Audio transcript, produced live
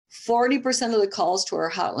40% of the calls to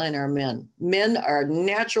our hotline are men. Men are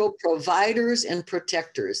natural providers and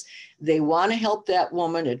protectors. They want to help that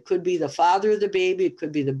woman. It could be the father of the baby. It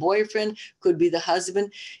could be the boyfriend, could be the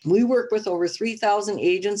husband. We work with over 3,000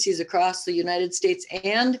 agencies across the United States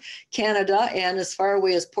and Canada, and as far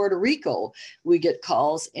away as Puerto Rico, we get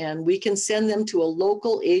calls, and we can send them to a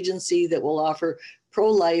local agency that will offer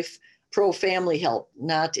pro-life, pro-family help,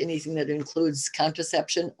 not anything that includes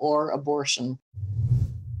contraception or abortion.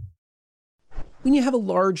 When you have a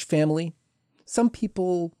large family, some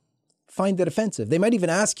people find that offensive. They might even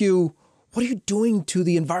ask you, what are you doing to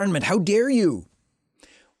the environment? How dare you?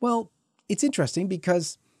 Well, it's interesting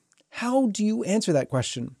because how do you answer that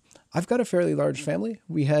question? I've got a fairly large family.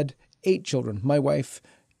 We had 8 children. My wife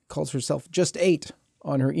calls herself just 8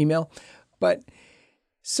 on her email. But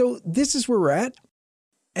so this is where we're at.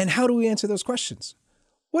 And how do we answer those questions?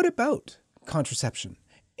 What about contraception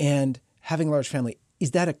and having a large family? Is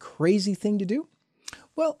that a crazy thing to do?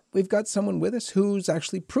 Well, we've got someone with us who's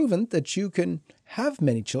actually proven that you can have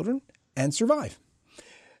many children and survive.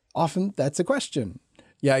 Often that's a question.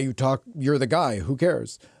 Yeah, you're the guy, who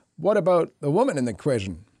cares? What about the woman in the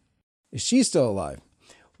equation? Is she still alive?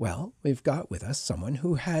 Well, we've got with us someone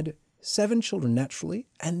who had 7 children naturally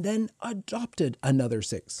and then adopted another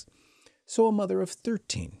 6. So a mother of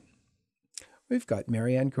 13. We've got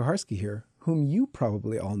Marianne Kucharski here, whom you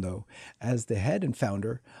probably all know as the head and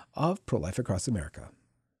founder of Pro-Life Across America.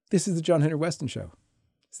 This is the John Henry Weston Show.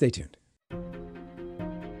 Stay tuned.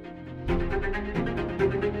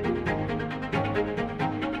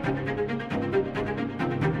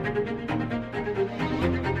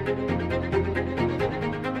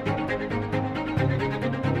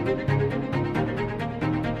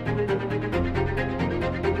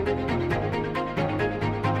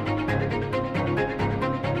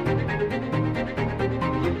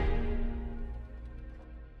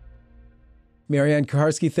 Marianne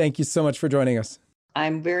Kucharski, thank you so much for joining us.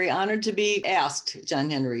 I'm very honored to be asked, John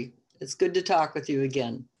Henry. It's good to talk with you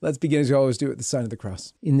again. Let's begin as we always do at the sign of the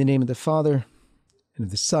cross. In the name of the Father, and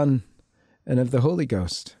of the Son, and of the Holy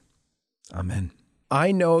Ghost. Amen.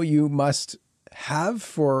 I know you must have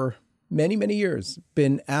for many, many years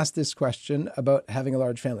been asked this question about having a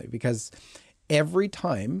large family, because every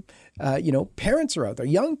time, parents are out there,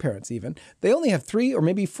 young parents even, they only have 3 or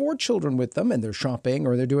maybe 4 children with them and they're shopping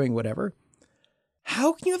or they're doing whatever.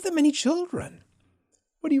 How can you have that many children?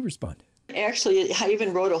 What do you respond? Actually, I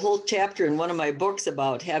even wrote a whole chapter in one of my books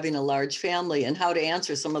about having a large family and how to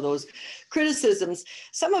answer some of those criticisms.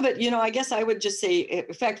 Some of it, I guess I would just say,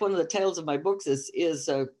 in fact, one of the titles of my books is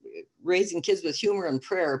raising kids with humor and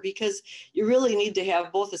prayer, because you really need to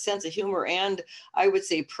have both a sense of humor and, I would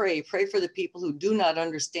say, pray for the people who do not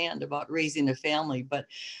understand about raising a family. But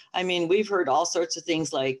I mean, we've heard all sorts of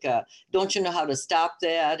things like, don't you know how to stop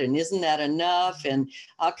that? And isn't that enough? And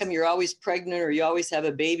how come you're always pregnant, or you always have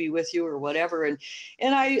a baby with you, or whatever? And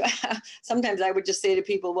I sometimes I would just say to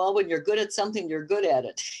people, well, when you're good at something, you're good at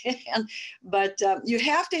it. But you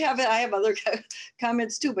have to have it. I have other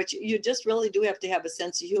comments too, but you just really do have to have a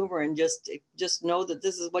sense of humor and just know that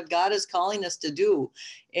this is what God is calling us to do.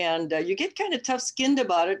 And you get kind of tough-skinned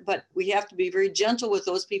about it, but we have to be very gentle with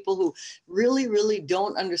those people who really, really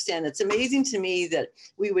don't understand. It's amazing to me that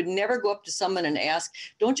we would never go up to someone and ask,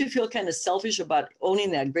 don't you feel kind of selfish about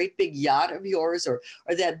owning that great big yacht of yours or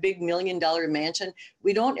that big $1 million mansion?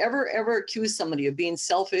 We don't ever accuse somebody of being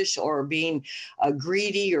selfish or being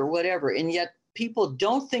greedy or whatever. And yet people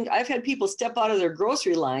don't think. I've had people step out of their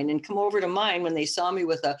grocery line and come over to mine when they saw me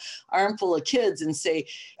with an armful of kids and say,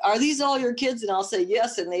 are these all your kids? And I'll say,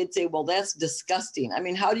 yes. And they'd say, well, that's disgusting. I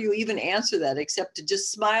mean, how do you even answer that except to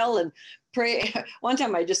just smile and pray? One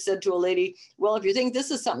time I just said to a lady, well, if you think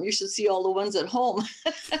this is something, you should see all the ones at home.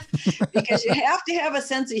 Because you have to have a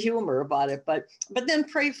sense of humor about it. But then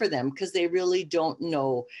pray for them, because they really don't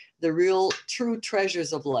know the real true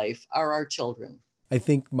treasures of life are our children. I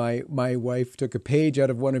think my wife took a page out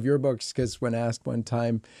of one of your books, because when asked one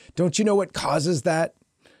time, don't you know what causes that?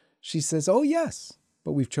 She says, oh, yes,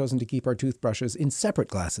 but we've chosen to keep our toothbrushes in separate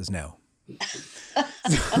glasses now.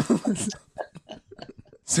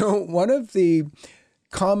 So one of the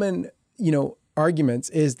common, arguments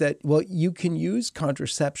is that, well, you can use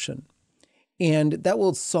contraception and that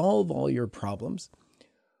will solve all your problems.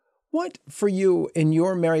 What for you in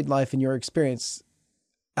your married life, in your experience,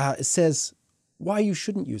 says why you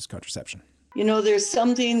shouldn't use contraception? There's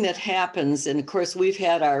something that happens. And of course, we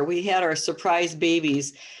had our surprise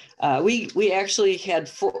babies We actually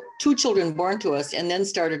had two children born to us and then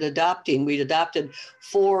started adopting. We'd adopted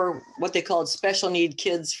 4 what they called special need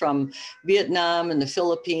kids from Vietnam and the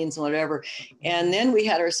Philippines and whatever. And then we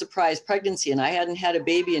had our surprise pregnancy, and I hadn't had a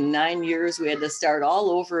baby in 9 years. We had to start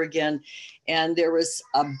all over again. And there was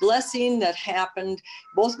a blessing that happened.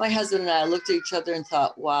 Both my husband and I looked at each other and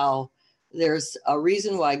thought, wow, there's a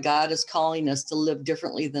reason why God is calling us to live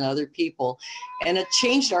differently than other people. And it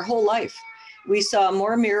changed our whole life. We saw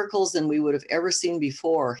more miracles than we would have ever seen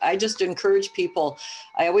before. I just encourage people.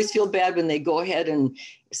 I always feel bad when they go ahead and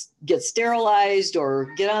get sterilized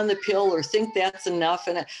or get on the pill or think that's enough.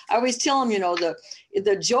 And I always tell them,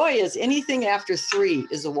 the joy is anything after 3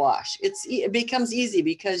 is a wash. It becomes easy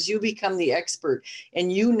because you become the expert,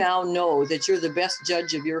 and you now know that you're the best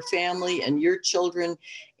judge of your family and your children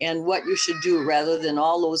and what you should do, rather than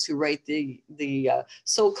all those who write the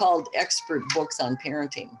so-called expert books on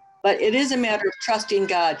parenting. But it is a matter of trusting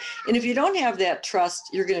God. And if you don't have that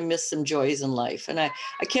trust, you're going to miss some joys in life. And I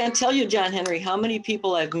can't tell you, John Henry, how many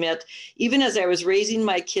people I've met, even as I was raising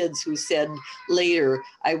my kids, who said later,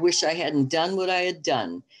 I wish I hadn't done what I had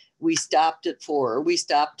done. We stopped at 4, or we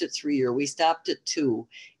stopped at 3, or we stopped at 2.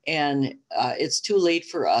 And it's too late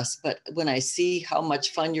for us. But when I see how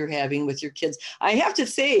much fun you're having with your kids, I have to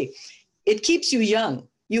say, it keeps you young.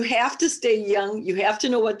 You have to stay young. You have to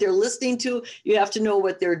know what they're listening to. You have to know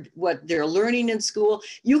what they're learning in school.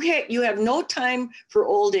 You have no time for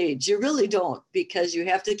old age. You really don't, because you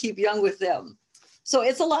have to keep young with them. So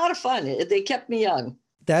it's a lot of fun. They kept me young.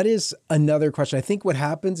 That is another question. I think what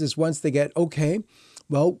happens is once they get, okay,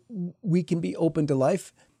 well, we can be open to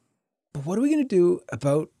life, but what are we going to do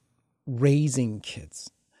about raising kids?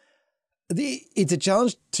 It's a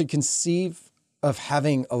challenge to conceive of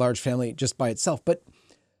having a large family just by itself, but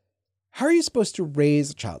how are you supposed to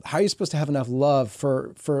raise a child? How are you supposed to have enough love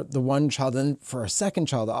for the one child and for a second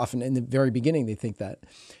child? Often in the very beginning, they think that.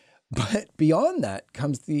 But beyond that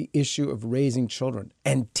comes the issue of raising children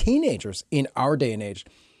and teenagers in our day and age.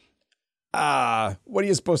 What are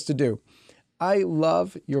you supposed to do? I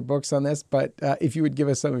love your books on this, but if you would give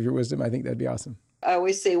us some of your wisdom, I think that'd be awesome. I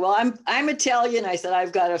always say, well, I'm Italian. I said,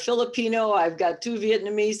 I've got a Filipino, I've got 2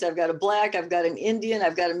 Vietnamese, I've got a Black, I've got an Indian,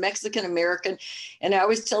 I've got a Mexican American. And I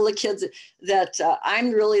always tell the kids that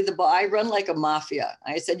I'm really I run like a mafia.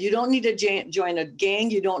 I said, you don't need to join a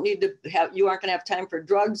gang. You don't need to you aren't going to have time for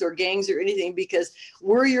drugs or gangs or anything, because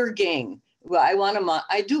we're your gang. Well, I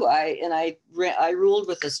ruled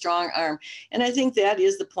with a strong arm. And I think that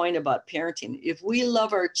is the point about parenting. If we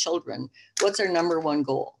love our children, what's our number one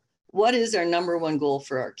goal? What is our number one goal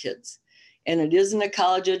for our kids? And it isn't a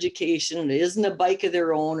college education. It isn't a bike of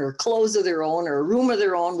their own or clothes of their own or a room of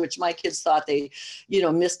their own, which my kids thought they,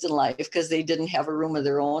 missed in life because they didn't have a room of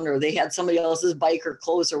their own, or they had somebody else's bike or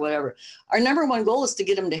clothes or whatever. Our number one goal is to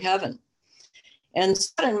get them to heaven. And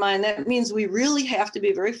so in mind, that means we really have to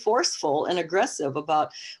be very forceful and aggressive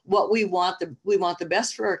about what we want. We want the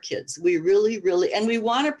best for our kids. We really, really, and we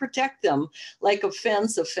want to protect them like a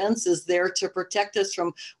fence. A fence is there to protect us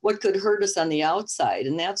from what could hurt us on the outside.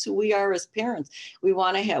 And that's who we are as parents. We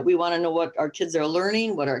want to know what our kids are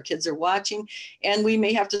learning, what our kids are watching, and we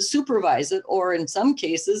may have to supervise it, or in some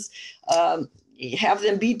cases, have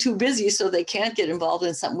them be too busy so they can't get involved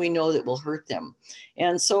in something we know that will hurt them.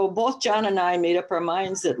 And so both John and I made up our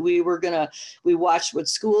minds that we watched what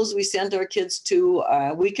schools we sent our kids to.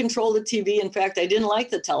 We control the TV. In fact, I didn't like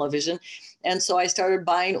the television. And so I started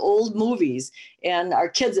buying old movies, and our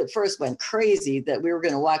kids at first went crazy that we were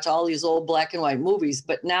going to watch all these old black and white movies.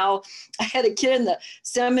 But now I had a kid in the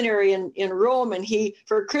seminary in Rome, and he,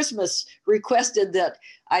 for Christmas, requested that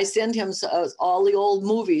I send him all the old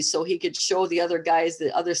movies so he could show the other guys,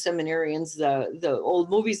 the other seminarians, the old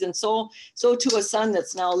movies. And so to a son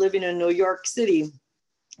that's now living in New York City.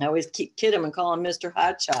 I always kid him and call him Mr.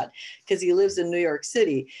 Hotshot because he lives in New York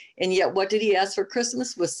City. And yet what did he ask for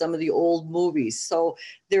Christmas? Was some of the old movies. So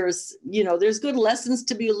there's good lessons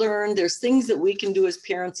to be learned. There's things that we can do as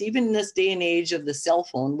parents, even in this day and age of the cell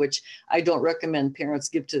phone, which I don't recommend parents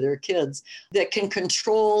give to their kids, that can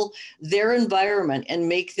control their environment and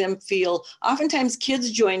make them feel. Oftentimes kids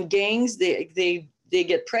join gangs. They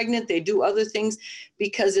get pregnant, they do other things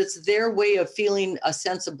because it's their way of feeling a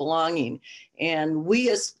sense of belonging. And we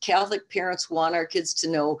as Catholic parents want our kids to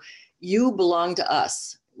know, you belong to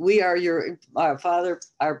us. We are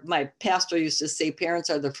my pastor used to say, parents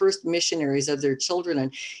are the first missionaries of their children.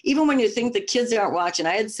 And even when you think the kids aren't watching,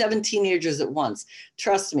 I had 7 teenagers at once.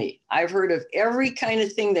 Trust me, I've heard of every kind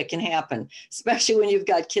of thing that can happen, especially when you've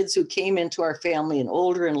got kids who came into our family and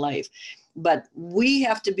older in life. But we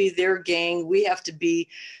have to be their gang. We have to be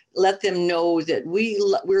let them know that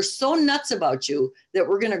we're so nuts about you that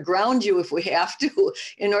we're going to ground you if we have to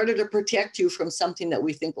in order to protect you from something that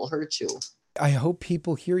we think will hurt you. I hope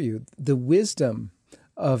people hear you. The wisdom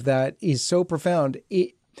of that is so profound.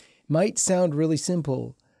 It might sound really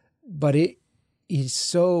simple, but it is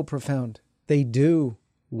so profound. They do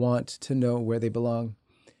want to know where they belong.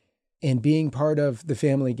 And being part of the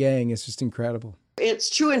family gang is just incredible.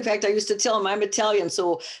 It's true. In fact, I used to tell them I'm Italian,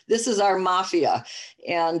 so this is our mafia.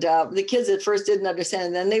 And the kids at first didn't understand.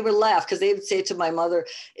 And then they would laugh because they would say to my mother,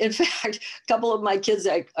 in fact, a couple of my kids,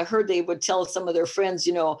 I heard they would tell some of their friends,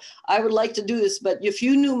 I would like to do this, but if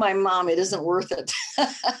you knew my mom, it isn't worth it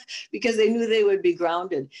because they knew they would be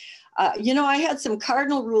grounded. I had some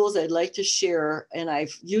cardinal rules I'd like to share, and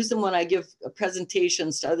I've used them when I give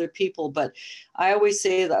presentations to other people. But I always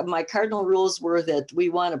say that my cardinal rules were that we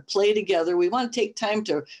want to play together. We want to take time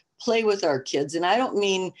to play with our kids. And I don't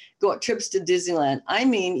mean go on trips to Disneyland. I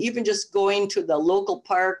mean, even just going to the local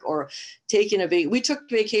park or taking we took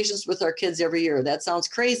vacations with our kids every year. That sounds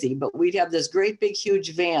crazy, but we'd have this great big,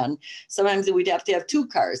 huge van. Sometimes we'd have to have 2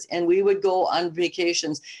 cars and we would go on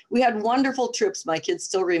vacations. We had wonderful trips. My kids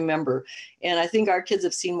still remember. And I think our kids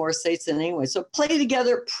have seen more sights than anyone. So play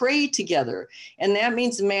together, pray together. And that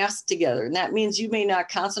means mass together. And that means you may not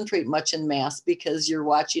concentrate much in mass because you're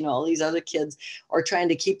watching all these other kids or trying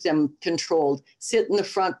to keep them controlled. Sit in the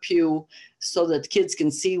front pew so that kids can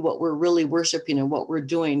see what we're really worshiping and what we're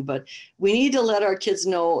doing. But we need to let our kids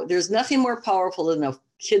know there's nothing more powerful than a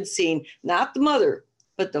kid seeing not the mother,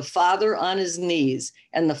 but the father on his knees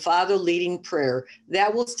and the father leading prayer.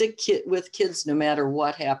 That will stick with kids no matter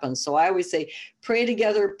what happens. So I always say, pray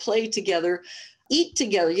together, play together, eat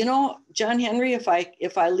together. John Henry, if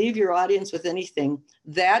I leave your audience with anything,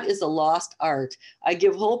 that is a lost art. I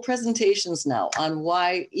give whole presentations now on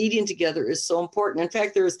why eating together is so important. In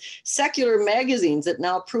fact, there's secular magazines that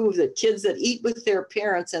now prove that kids that eat with their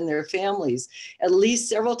parents and their families at least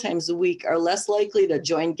several times a week are less likely to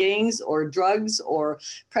join gangs or drugs or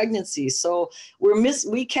pregnancies. So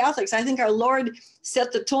we Catholics, I think our Lord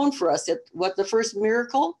set the tone for us at the first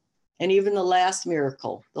miracle and even the last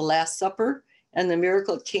miracle, the Last Supper and the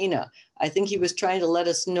miracle at Cana. I think he was trying to let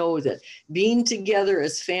us know that being together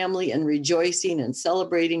as family and rejoicing and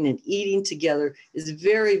celebrating and eating together is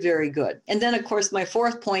very, very good. And then, of course, my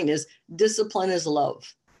 4th point is discipline is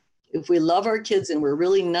love. If we love our kids and we're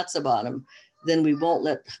really nuts about them, then we won't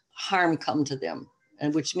let harm come to them.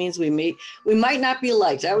 And which means we might not be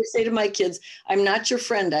liked. I always say to my kids, I'm not your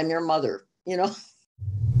friend, I'm your mother,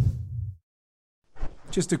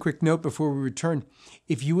 Just a quick note before we return.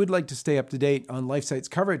 If you would like to stay up to date on LifeSite's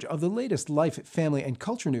coverage of the latest life, family, and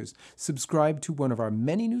culture news, subscribe to one of our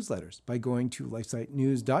many newsletters by going to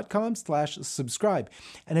lifesitenews.com/subscribe.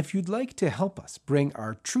 And if you'd like to help us bring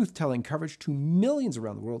our truth-telling coverage to millions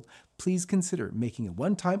around the world, please consider making a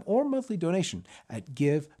one-time or monthly donation at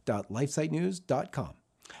give.lifesitenews.com.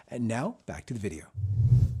 And now, back to the video.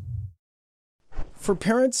 For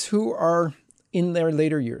parents who are in their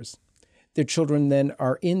later years, their children then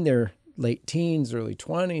are in their late teens, early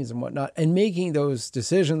 20s and whatnot, and making those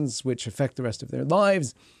decisions which affect the rest of their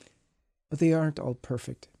lives, but they aren't all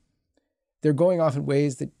perfect. They're going off in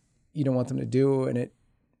ways that you don't want them to do, and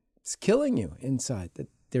it's killing you inside that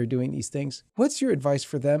they're doing these things. What's your advice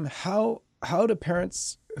for them? How do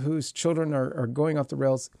parents whose children are going off the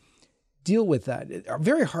rails deal with that? It are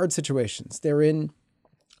very hard situations. They're in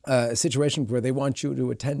a situation where they want you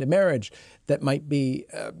to attend a marriage that might be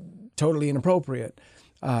totally inappropriate,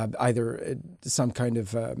 either some kind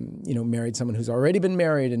of, married someone who's already been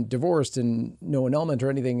married and divorced and no annulment or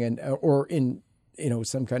anything, or in,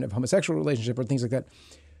 some kind of homosexual relationship or things like that.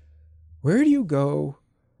 Where do you go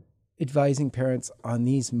advising parents on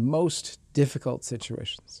these most difficult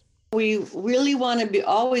situations? We really want to be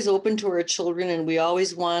always open to our children, and we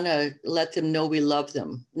always want to let them know we love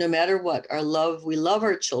them. No matter what, we love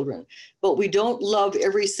our children, but we don't love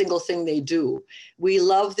every single thing they do. We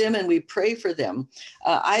love them and we pray for them.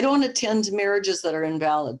 I don't attend marriages that are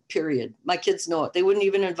invalid, period. My kids know it. They wouldn't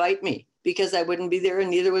even invite me because I wouldn't be there, and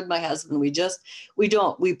neither would my husband. We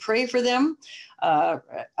don't. We pray for them.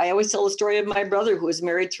 I always tell the story of my brother who was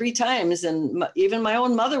married 3 times, and even my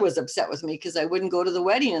own mother was upset with me because I wouldn't go to the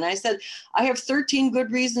wedding. And I said, I have 13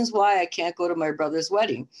 good reasons why I can't go to my brother's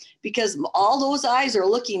wedding, because all those eyes are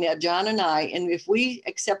looking at John and I. And if we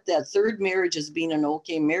accept that 3rd marriage as being an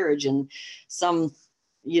okay marriage, and some,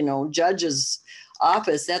 judges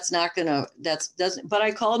office, doesn't, but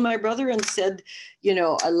I called my brother and said,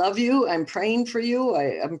 I love you. I'm praying for you.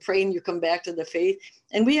 I'm praying you come back to the faith.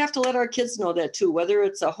 And we have to let our kids know that too, whether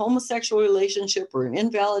it's a homosexual relationship or an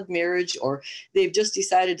invalid marriage, or they've just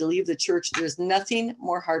decided to leave the church. There's nothing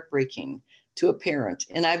more heartbreaking to a parent.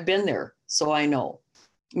 And I've been there, so I know.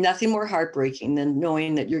 Nothing more heartbreaking than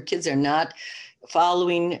knowing that your kids are not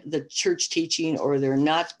following the church teaching, or they're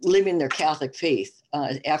not living their Catholic faith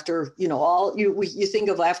after, all you think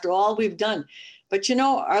of after all we've done. But,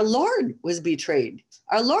 our Lord was betrayed.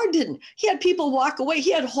 Our Lord didn't. He had people walk away.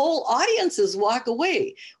 He had whole audiences walk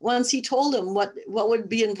away once he told them what would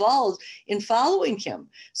be involved in following him.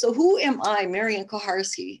 So who am I, Marian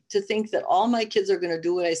Kuharski, to think that all my kids are going to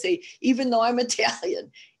do what I say, even though I'm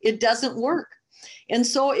Italian? It doesn't work. And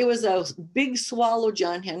so it was a big swallow,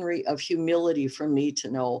 John Henry, of humility for me to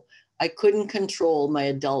know I couldn't control my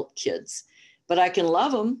adult kids, but I can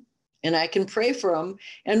love them and I can pray for them.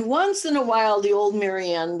 And once in a while, the old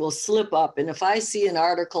Marianne will slip up. And if I see an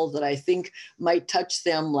article that I think might touch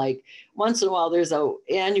them, like once in a while, there's an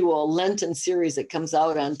annual Lenten series that comes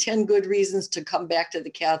out on 10 good reasons to come back to the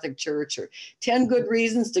Catholic Church, or 10 good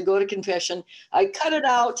reasons to go to confession. I cut it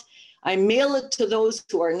out. I mail it to those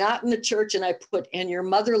who are not in the church, and I put, and your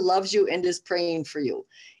mother loves you and is praying for you.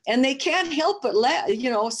 And they can't help but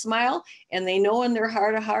smile, and they know in their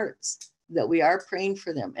heart of hearts that we are praying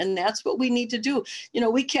for them. And that's what we need to do.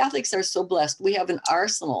 We Catholics are so blessed. We have an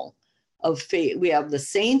arsenal of faith. We have the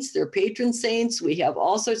saints, their patron saints. We have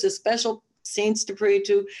all sorts of special saints to pray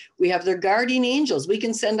to. We have their guardian angels. We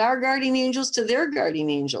can send our guardian angels to their guardian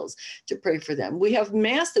angels to pray for them. We have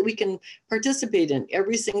Mass that we can participate in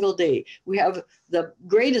every single day. We have the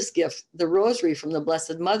greatest gift, the Rosary from the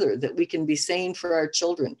Blessed Mother, that we can be saying for our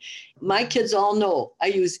children. My kids all know I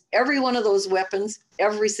use every one of those weapons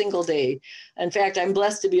every single day. In fact, I'm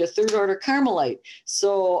blessed to be a third order Carmelite,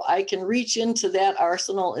 so I can reach into that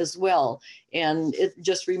arsenal as well. And it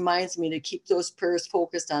just reminds me to keep those prayers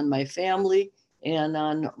focused on my family and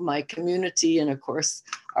on my community, and of course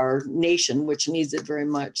our nation, which needs it very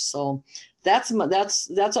much. So that's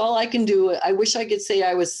all I can do. I wish I could say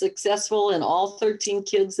I was successful and all 13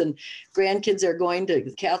 kids and grandkids are going to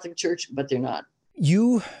the Catholic Church, but they're not.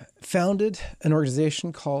 You founded an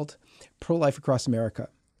organization called Pro-Life Across America,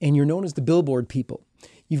 and you're known as the Billboard People.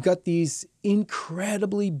 You've got these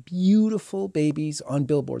incredibly beautiful babies on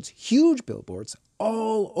billboards, huge billboards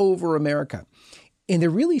all over America. And they're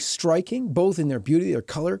really striking, both in their beauty, their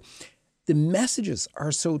color. The messages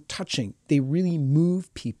are so touching. They really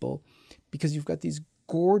move people because you've got these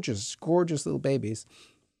gorgeous, gorgeous little babies.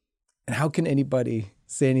 And how can anybody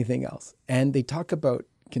say anything else? And they talk about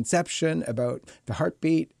conception, about the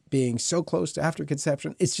heartbeat being so close to after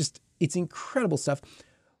conception. It's incredible stuff.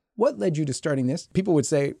 What led you to starting this? People would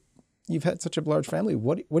say, you've had such a large family.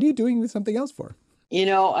 What are you doing with something else for?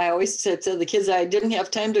 I always said to the kids, I didn't have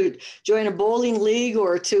time to join a bowling league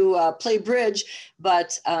or to play bridge,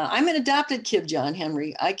 but I'm an adopted kid, John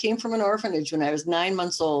Henry. I came from an orphanage when I was 9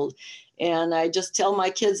 months old. And I just tell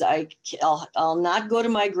my kids, I'll not go to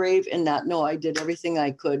my grave and not know I did everything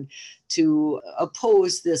I could to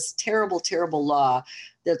oppose this terrible, terrible law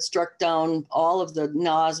that struck down all of the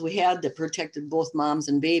laws we had that protected both moms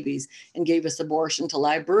and babies and gave us abortion to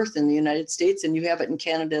live birth in the United States. And you have it in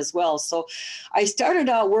Canada as well. So I started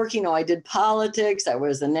out working, I did politics. I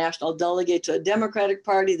was a national delegate to a Democratic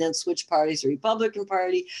Party, then switched parties to Republican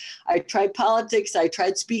Party. I tried politics. I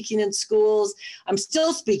tried speaking in schools. I'm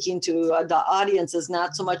still speaking to the audiences,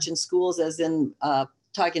 not so much in schools as in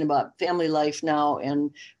talking about family life now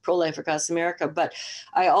and pro-life across America. But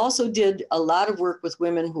I also did a lot of work with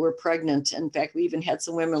women who were pregnant. In fact, we even had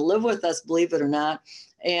some women live with us, believe it or not,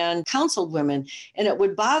 and counseled women. And it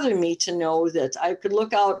would bother me to know that I could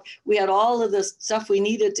look out. We had all of the stuff we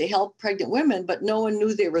needed to help pregnant women, but no one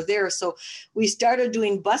knew they were there. So we started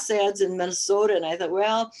doing bus ads in Minnesota. And I thought,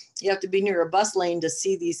 well, you have to be near a bus lane to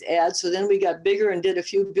see these ads. So then we got bigger and did a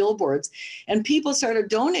few billboards. And people started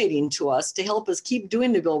donating to us to help us keep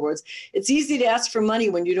doing the billboards. It's easy to ask for money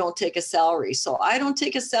when you don't take a salary. So I don't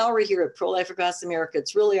take a salary here at Pro-Life Across America.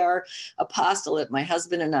 It's really our apostolate, my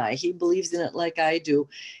husband and I. He believes in it like I do.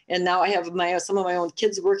 And now I have some of my own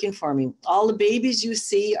kids working for me. All the babies you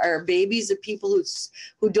see are babies of people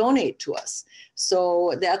who donate to us.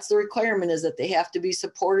 So that's the requirement, is that they have to be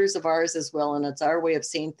supporters of ours as well. And it's our way of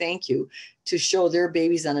saying thank you to show their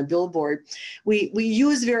babies on a billboard. We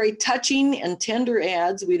use very touching and tender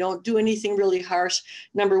ads. We don't do anything really harsh.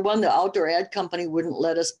 Number one, the outdoor ad company wouldn't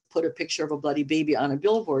let us put a picture of a bloody baby on a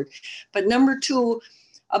billboard. But number two,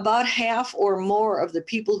 about half or more of the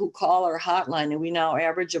people who call our hotline, and we now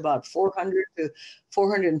average about 400 to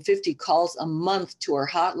 450 calls a month to our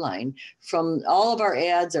hotline from all of our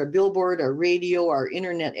ads, our billboard, our radio, our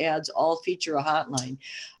internet ads all feature a hotline.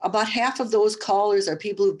 About half of those callers are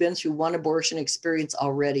people who've been through one abortion experience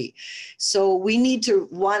already. So we need to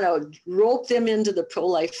want to rope them into the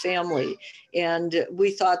pro-life family. And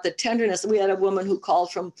we thought the tenderness, we had a woman who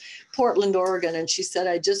called from Portland, Oregon, and she said,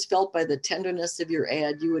 I just felt by the tenderness of your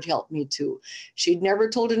ad, you would help me too. She'd never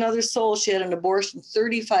told another soul she had an abortion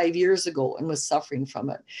 35 years ago and was suffering from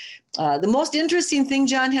it. The most interesting thing,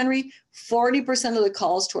 John Henry, 40% of the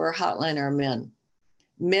calls to our hotline are men.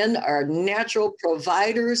 Men are natural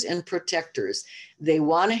providers and protectors. They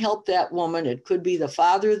want to help that woman. It could be the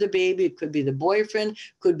father of the baby. It could be the boyfriend,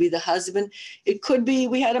 could be the husband. It could be,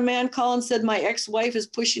 we had a man call and said, my ex-wife is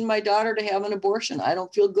pushing my daughter to have an abortion. I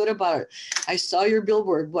don't feel good about it. I saw your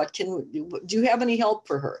billboard. Do you have any help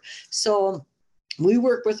for her? So we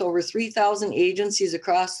work with over 3,000 agencies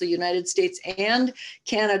across the United States and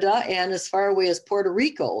Canada, and as far away as Puerto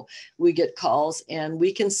Rico, we get calls, and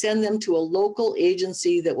we can send them to a local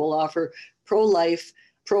agency that will offer pro-life,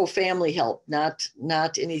 pro-family help, not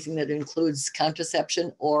anything that includes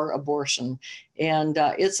contraception or abortion. And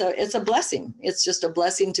it's a blessing. It's just a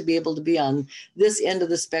blessing to be able to be on this end of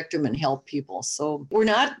the spectrum and help people. So we're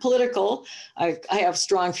not political. I have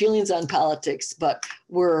strong feelings on politics, but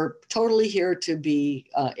we're totally here to be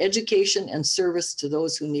education and service to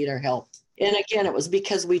those who need our help. And again, it was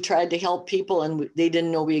because we tried to help people and they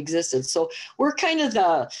didn't know we existed. So we're kind of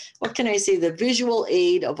the visual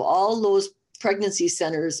aid of all those pregnancy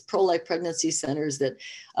centers, pro-life pregnancy centers that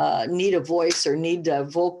need a voice or need a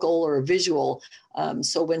vocal or a visual.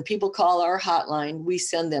 So when people call our hotline, we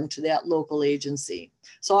send them to that local agency.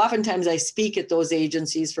 So oftentimes I speak at those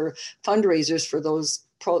agencies for fundraisers for those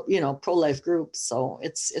pro-life groups. So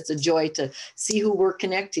it's a joy to see who we're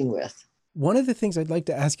connecting with. One of the things I'd like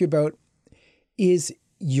to ask you about is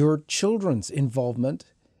your children's involvement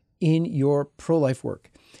in your pro-life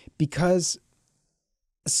work. Because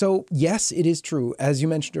so yes, it is true, as you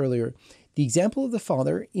mentioned earlier, the example of the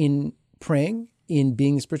father in praying, in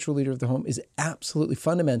being the spiritual leader of the home is absolutely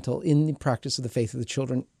fundamental in the practice of the faith of the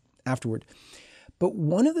children afterward. But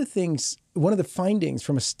one of the findings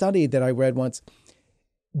from a study that I read once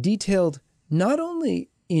detailed not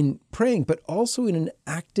only in praying, but also in an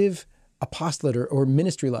active apostolate or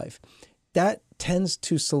ministry life, that tends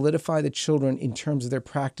to solidify the children in terms of their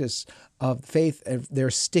practice of faith, and they're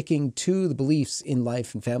sticking to the beliefs in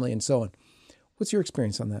life and family and so on. What's your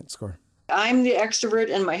experience on that score? I'm the extrovert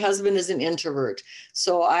and my husband is an introvert.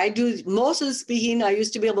 So I do most of the speaking. I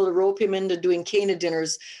used to be able to rope him into doing Cana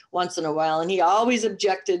dinners once in a while. And he always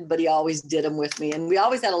objected, but he always did them with me. And we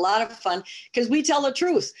always had a lot of fun because we tell the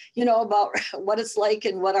truth, about what it's like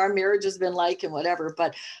and what our marriage has been like and whatever.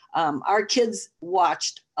 But our kids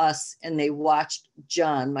watched us and they watched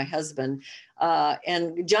John, my husband.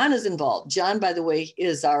 And John is involved. John, by the way,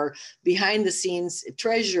 is our behind the scenes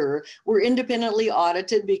treasurer. We're independently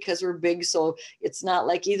audited because we're big. So it's not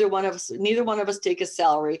like neither one of us take a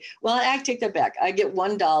salary. Well, I take that back. I get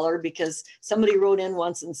 $1 because somebody wrote in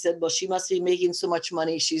once and said, well, she must be making so much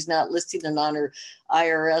money. She's not listing it on her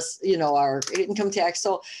IRS, our income tax.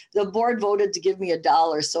 So the board voted to give me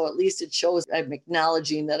 $1. So at least it shows I'm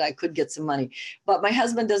acknowledging that I could get some money. But my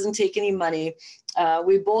husband doesn't take any money.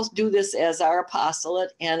 We both do this as our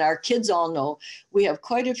apostolate, and our kids all know. We have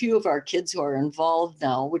quite a few of our kids who are involved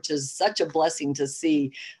now, which is such a blessing to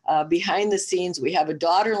see. Behind the scenes, we have a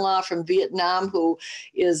daughter-in-law from Vietnam who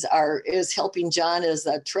is helping John as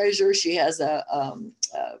a treasurer. She has a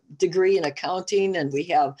degree in accounting, and we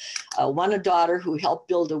have a daughter who helped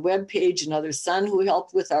build a web page, another son who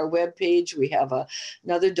helped with our web page. We have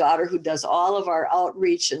another daughter who does all of our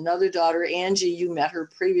outreach, another daughter, Angie, you met her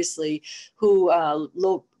previously, who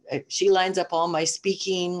she lines up all my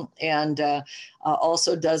speaking and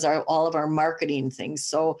also does all of our marketing things.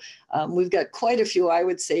 So we've got quite a few. I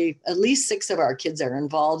would say at least 6 of our kids are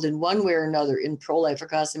involved in one way or another in pro-life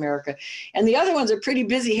across America. And the other ones are pretty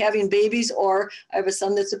busy having babies, or I have a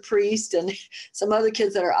son that's a priest and some other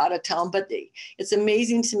kids that are out of town. But it's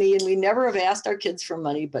amazing to me, and we never have asked our kids for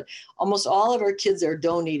money, but almost all of our kids are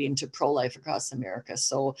donating to pro-life across America.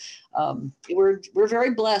 So we're very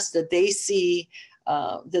blessed that they see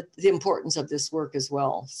the importance of this work as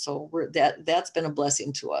well. So that's been a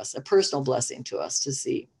blessing to us, a personal blessing to us to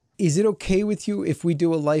see. Is it okay with you if we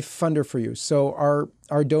do a life funder for you? So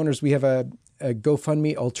our donors, we have a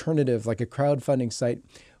GoFundMe alternative, like a crowdfunding site.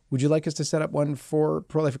 Would you like us to set up one for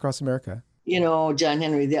Pro-Life Across America? John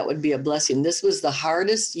Henry, that would be a blessing. This was the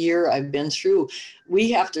hardest year I've been through.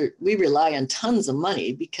 we rely on tons of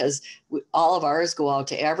money because all of ours go out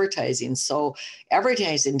to advertising. So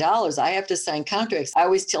advertising dollars, I have to sign contracts. I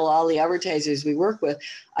always tell all the advertisers we work with,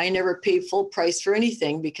 I never pay full price for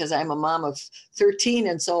anything because I'm a mom of 13.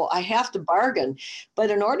 And so I have to bargain. But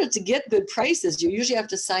in order to get good prices, you usually have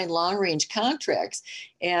to sign long range contracts.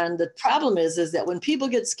 And the problem is that when people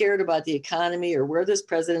get scared about the economy or where this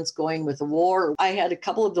president's going with the war, I had a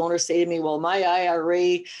couple of donors say to me, well, my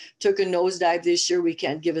IRA took a nosedive this year. We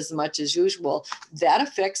can't give as much as usual. That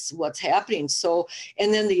affects what's happening. So,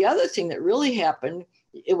 and then the other thing that really happened,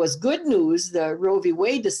 it was good news, the Roe v.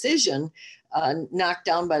 Wade decision knocked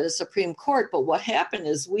down by the Supreme Court. But what happened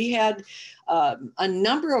is we had a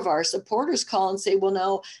number of our supporters call and say, well,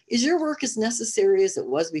 now, is your work as necessary as it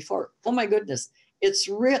was before? Oh, my goodness. It's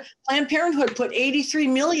real. Planned Parenthood put 83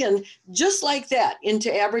 million just like that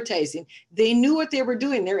into advertising. They knew what they were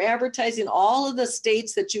doing. They're advertising all of the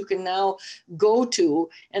states that you can now go to.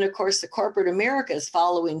 And of course, the corporate America is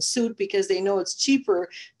following suit because they know it's cheaper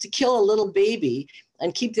to kill a little baby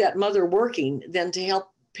and keep that mother working than to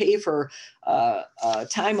help pay for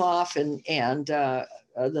time off and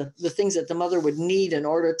the things that the mother would need in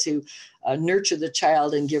order to nurture the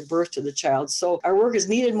child and give birth to the child. So our work is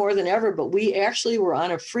needed more than ever, but we actually were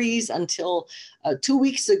on a freeze until 2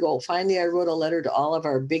 weeks ago. Finally, I wrote a letter to all of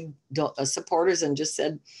our big supporters and just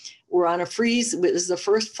said, we're on a freeze. This is the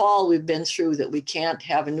first fall we've been through that we can't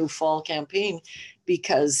have a new fall campaign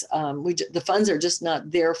because the funds are just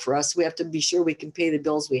not there for us. We have to be sure we can pay the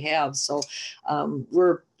bills we have. So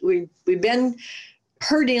we've been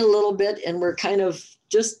hurting a little bit, and we're kind of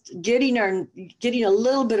just getting a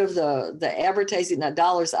little bit of the advertising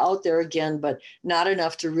dollars out there again, but not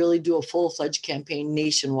enough to really do a full-fledged campaign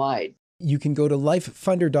nationwide. You can go to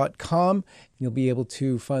lifefunder.com. You'll be able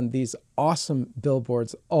to fund these awesome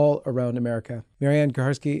billboards all around America. Marianne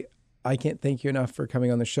Kuharski, I can't thank you enough for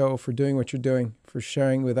coming on the show, for doing what you're doing, for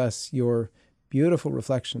sharing with us your beautiful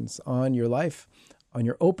reflections on your life, on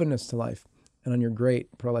your openness to life, and on your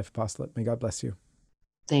great pro-life apostolate. May God bless you.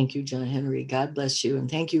 Thank you, John Henry. God bless you. And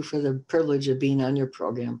thank you for the privilege of being on your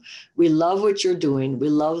program. We love what you're doing. We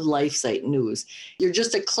love LifeSite News. You're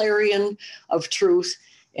just a clarion of truth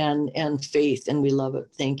and faith, and we love it.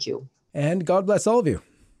 Thank you. And God bless all of you.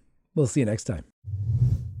 We'll see you next time.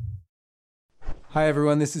 Hi,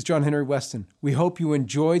 everyone. This is John Henry Weston. We hope you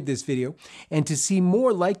enjoyed this video. And to see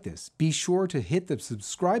more like this, be sure to hit the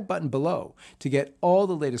subscribe button below to get all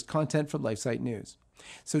the latest content from LifeSite News.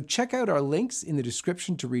 So check out our links in the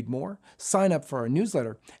description to read more, sign up for our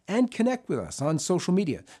newsletter, and connect with us on social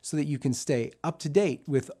media so that you can stay up to date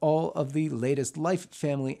with all of the latest life,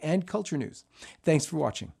 family, and culture news. Thanks for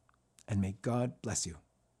watching, and may God bless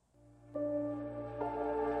you.